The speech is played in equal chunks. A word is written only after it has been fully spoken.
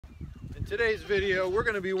today's video, we're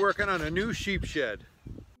going to be working on a new sheep shed.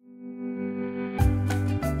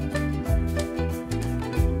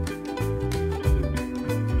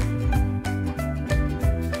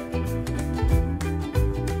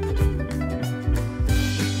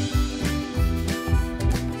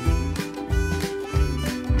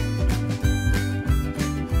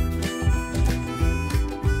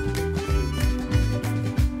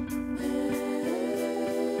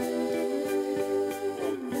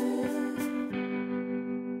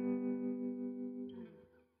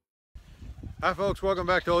 Hi folks, welcome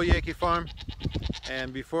back to Old Yankee Farm.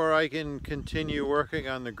 And before I can continue working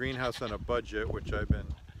on the greenhouse on a budget, which I've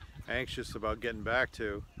been anxious about getting back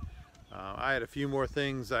to, I had a few more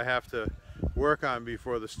things I have to work on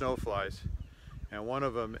before the snow flies. And one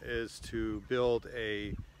of them is to build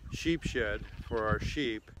a sheep shed for our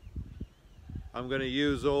sheep. I'm going to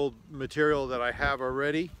use old material that I have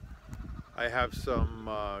already. I have some,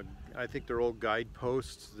 I think they're old guide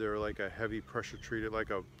posts. They're like a heavy pressure treated,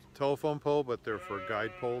 like a telephone pole, but they're for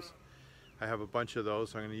guide poles. I have a bunch of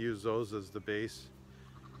those, so I'm going to use those as the base.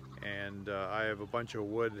 And I have a bunch of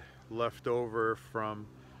wood left over from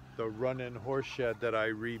the run-in horse shed that I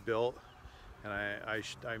rebuilt, and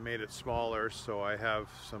I made it smaller, so I have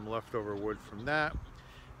some leftover wood from that.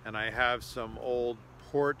 And I have some old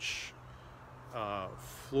porch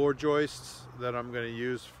floor joists that I'm going to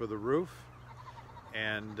use for the roof.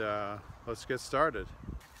 And let's get started.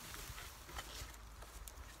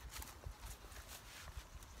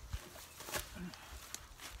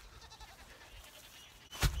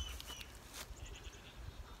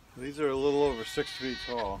 These are a little over 6 feet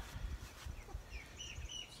tall,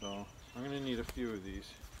 so I'm going to need a few of these.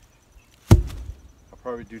 I'll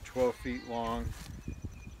probably do 12 feet long,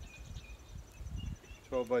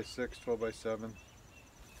 12 by 6, 12 by 7.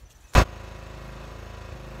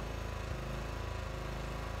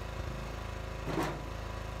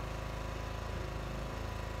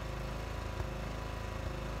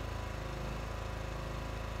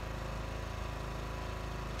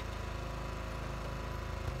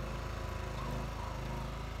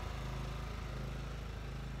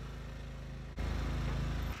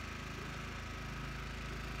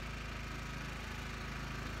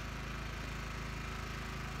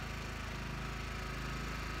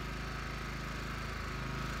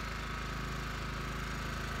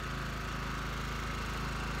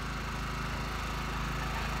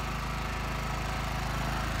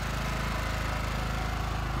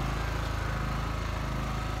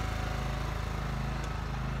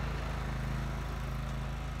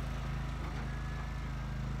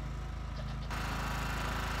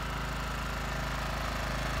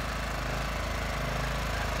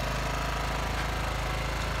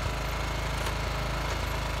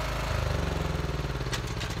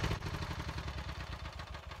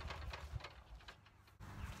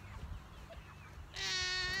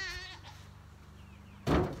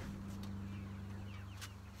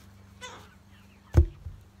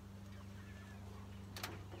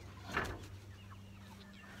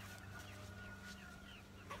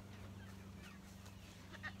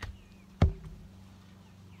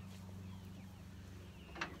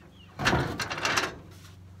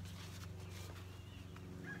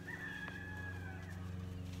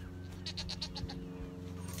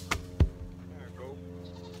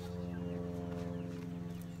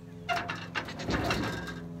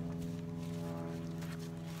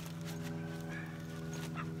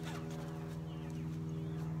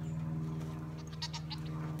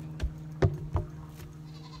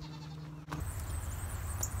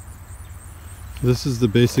 This is the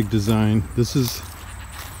basic design. This is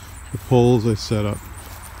the poles I set up.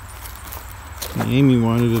 And Amy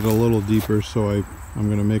wanted it a little deeper, so I'm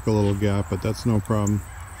going to make a little gap, but that's no problem.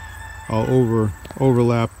 I'll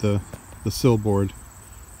overlap the sill board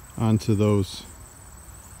onto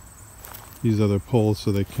these other poles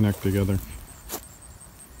so they connect together.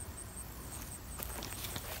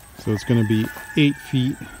 So it's going to be 8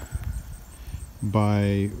 feet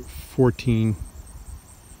by 14.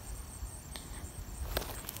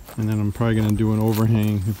 And then I'm probably going to do an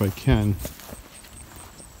overhang, if I can,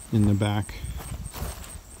 in the back.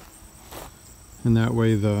 And that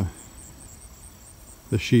way the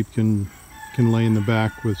sheep can lay in the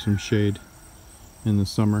back with some shade in the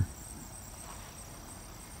summer.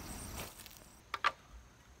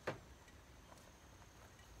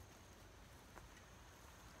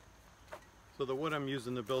 So the wood I'm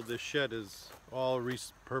using to build this shed is all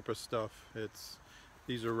repurposed stuff.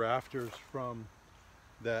 These are rafters from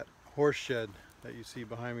that horse shed that you see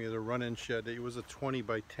behind me, the run-in shed. It was a 20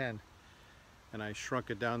 by 10 and I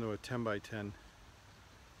shrunk it down to a 10 by 10.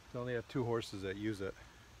 I only have 2 horses that use it.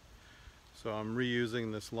 So I'm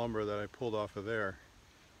reusing this lumber that I pulled off of there.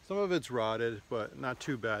 Some of it's rotted, but not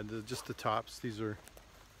too bad. Just the tops. These are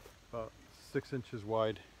about 6 inches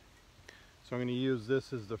wide. So I'm going to use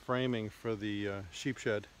this as the framing for the sheep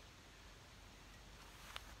shed.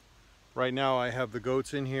 Right now I have the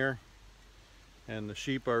goats in here, and the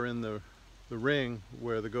sheep are in the ring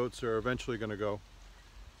where the goats are eventually going to go.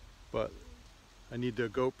 But I need to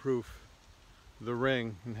goat proof the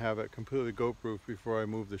ring and have it completely goat proof before I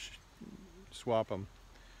move the swap them.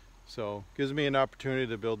 So gives me an opportunity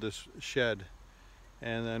to build this shed,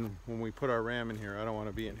 and then when we put our ram in here, I don't want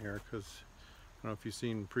to be in here because I don't know if you've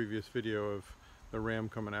seen previous video of the ram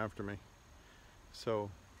coming after me. So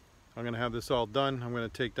I'm going to have this all done. I'm going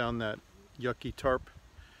to take down that yucky tarp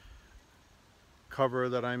cover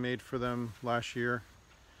that I made for them last year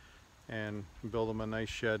and build them a nice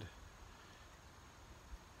shed,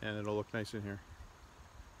 and it'll look nice in here.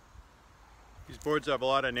 These boards have a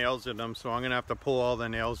lot of nails in them, so I'm going to have to pull all the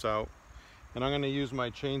nails out, and I'm going to use my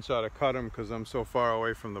chainsaw to cut them because I'm so far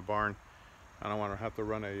away from the barn. I don't want to have to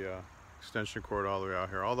run a extension cord all the way out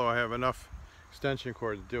here, although I have enough extension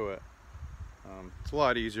cord to do it. It's a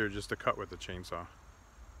lot easier just to cut with the chainsaw.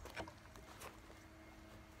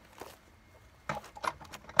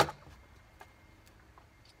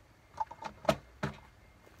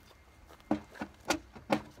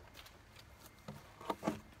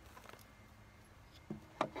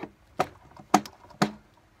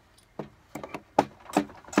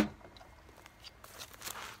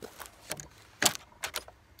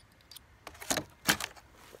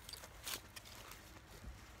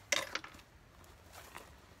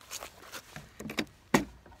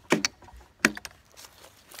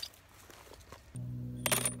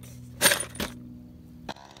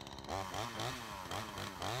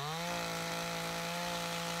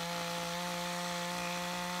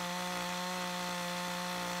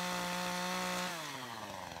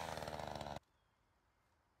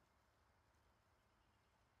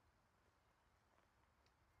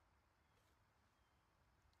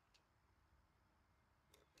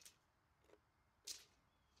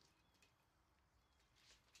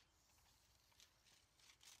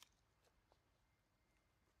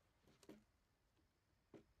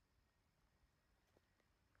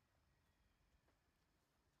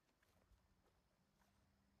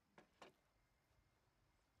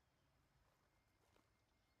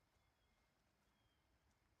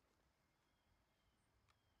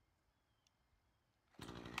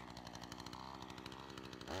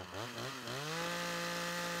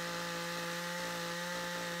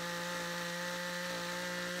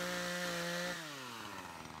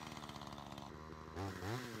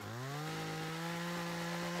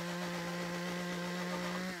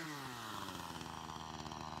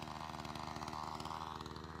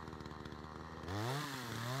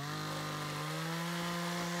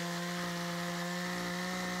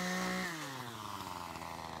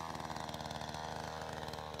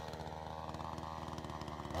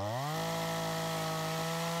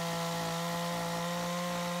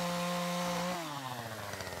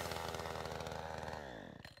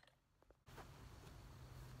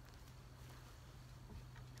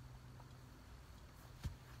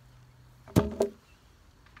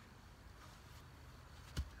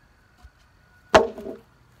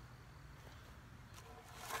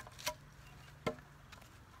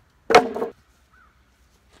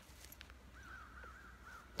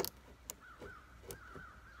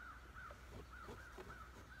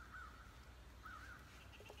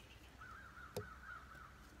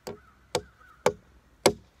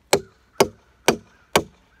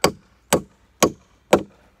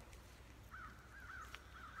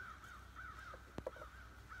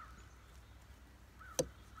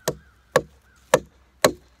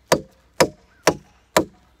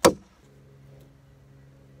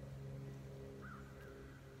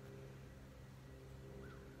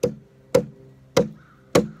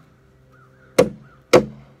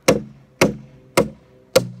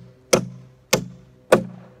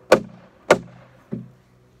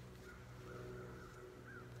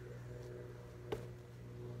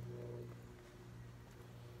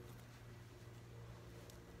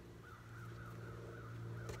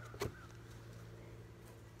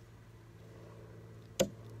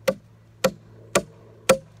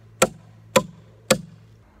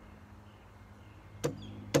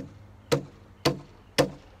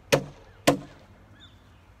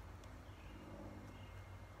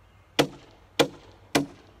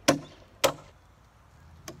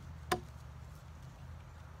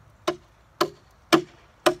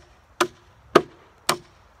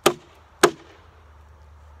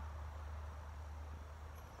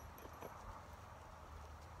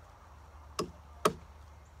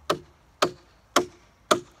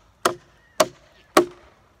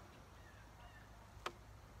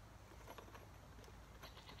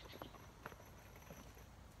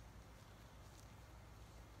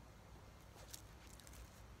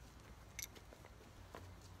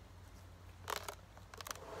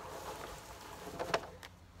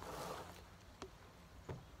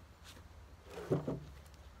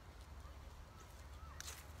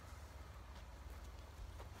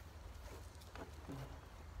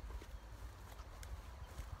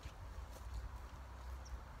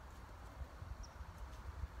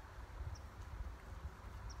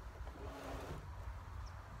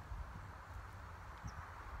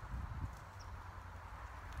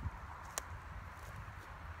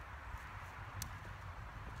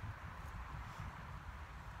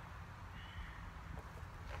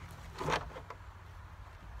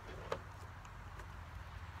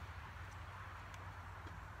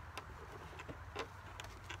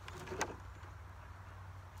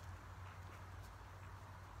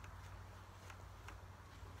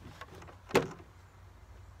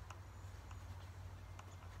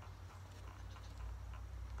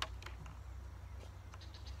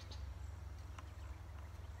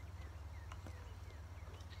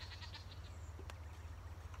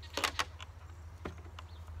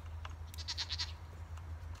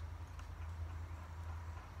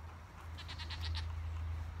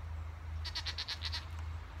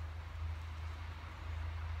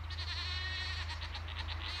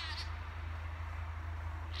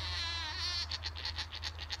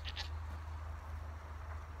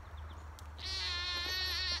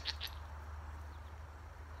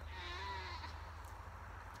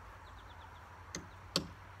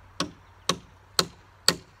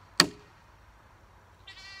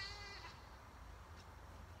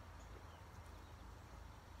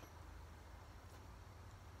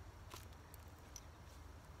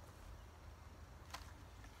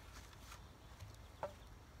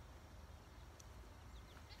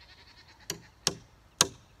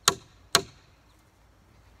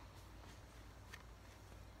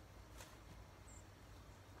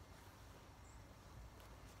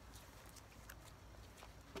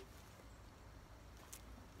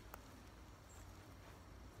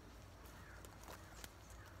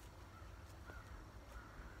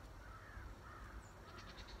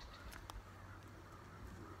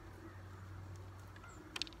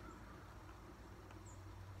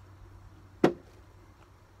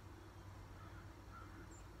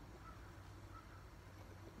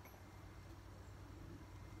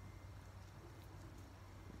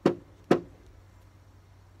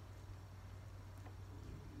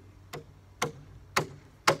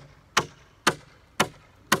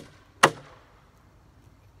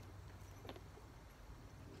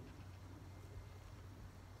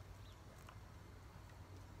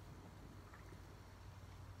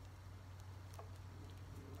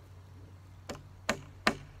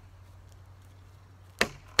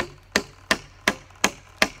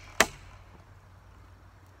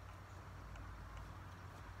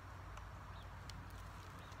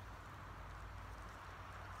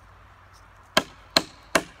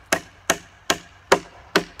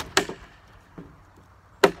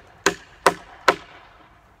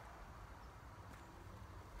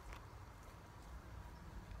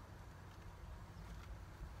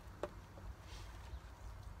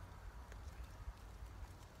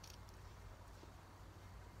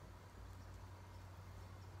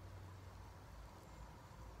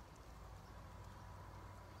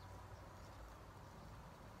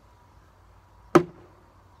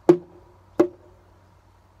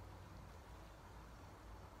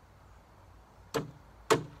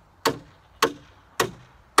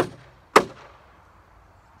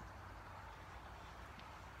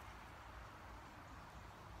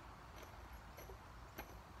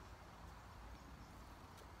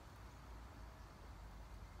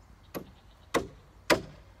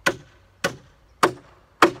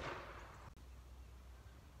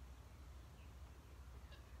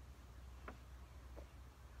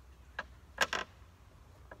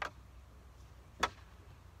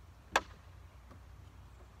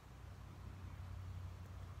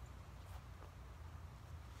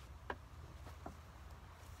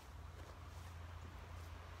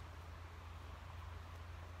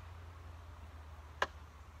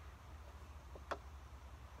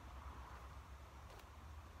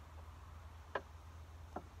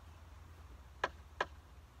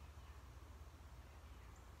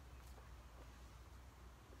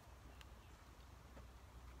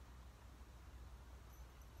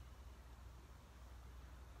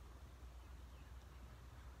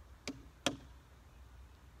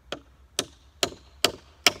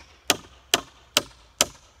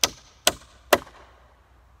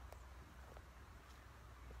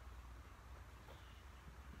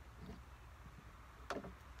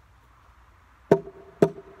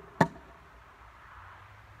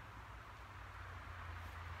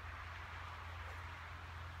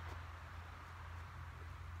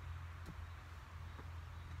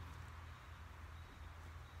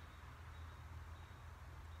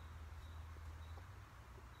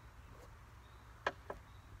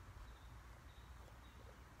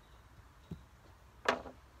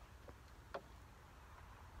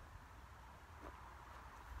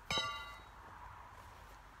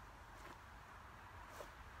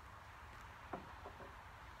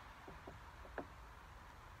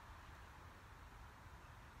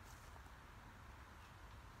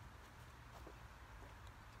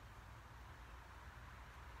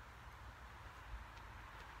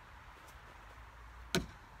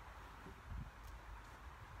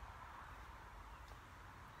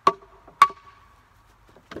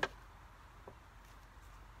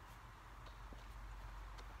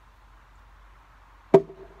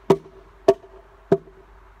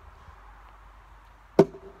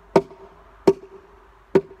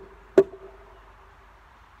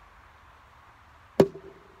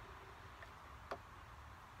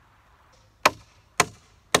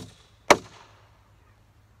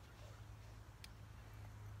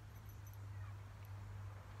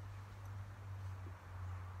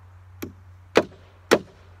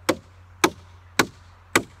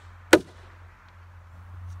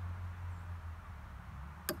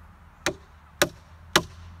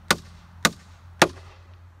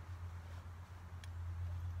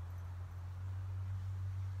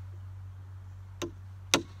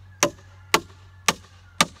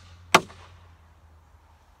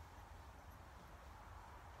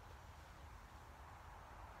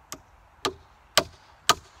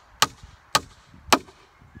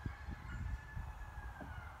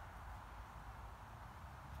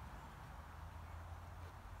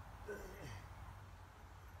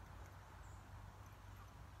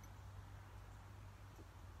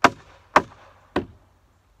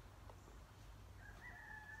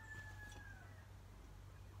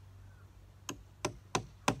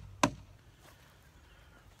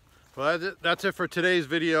 Well, that's it for today's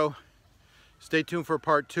video. Stay tuned for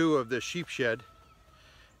part 2 of the sheep shed.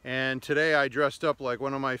 And today I dressed up like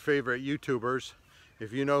one of my favorite YouTubers.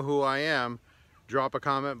 If you know who I am, drop a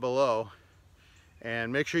comment below.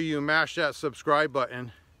 And make sure you mash that subscribe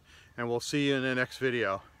button. And we'll see you in the next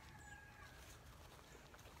video.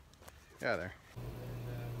 Yeah, there.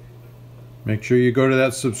 Make sure you go to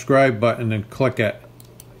that subscribe button and click it.